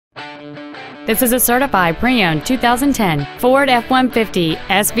This is a certified pre-owned 2010 Ford F-150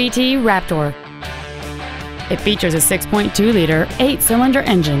 SVT Raptor. It features a 6.2-liter, 8-cylinder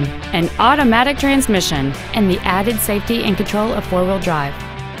engine, an automatic transmission, and the added safety and control of four-wheel drive.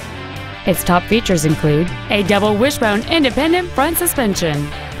 Its top features include a double wishbone independent front suspension,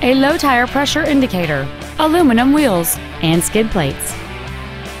 a low tire pressure indicator, aluminum wheels, and skid plates.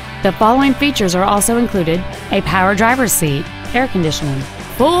 The following features are also included: a power driver's seat, air conditioning,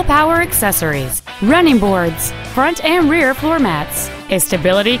 full power accessories, running boards, front and rear floor mats, a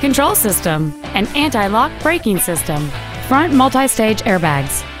stability control system, an anti-lock braking system, front multi-stage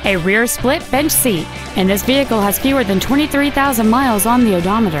airbags, a rear split bench seat, and this vehicle has fewer than 23,000 miles on the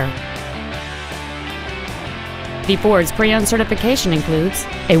odometer. The Ford's pre-owned certification includes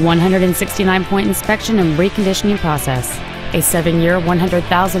a 169-point inspection and reconditioning process, a 7-year,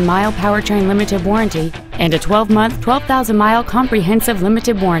 100,000-mile powertrain limited warranty, and a 12-month, 12,000-mile comprehensive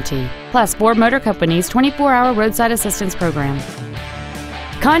limited warranty, plus Ford Motor Company's 24-hour roadside assistance program.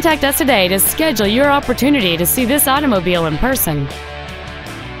 Contact us today to schedule your opportunity to see this automobile in person.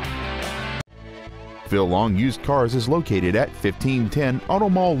 Phil Long Used Cars is located at 1510 Auto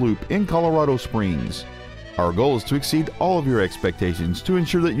Mall Loop in Colorado Springs. Our goal is to exceed all of your expectations to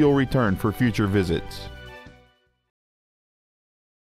ensure that you'll return for future visits.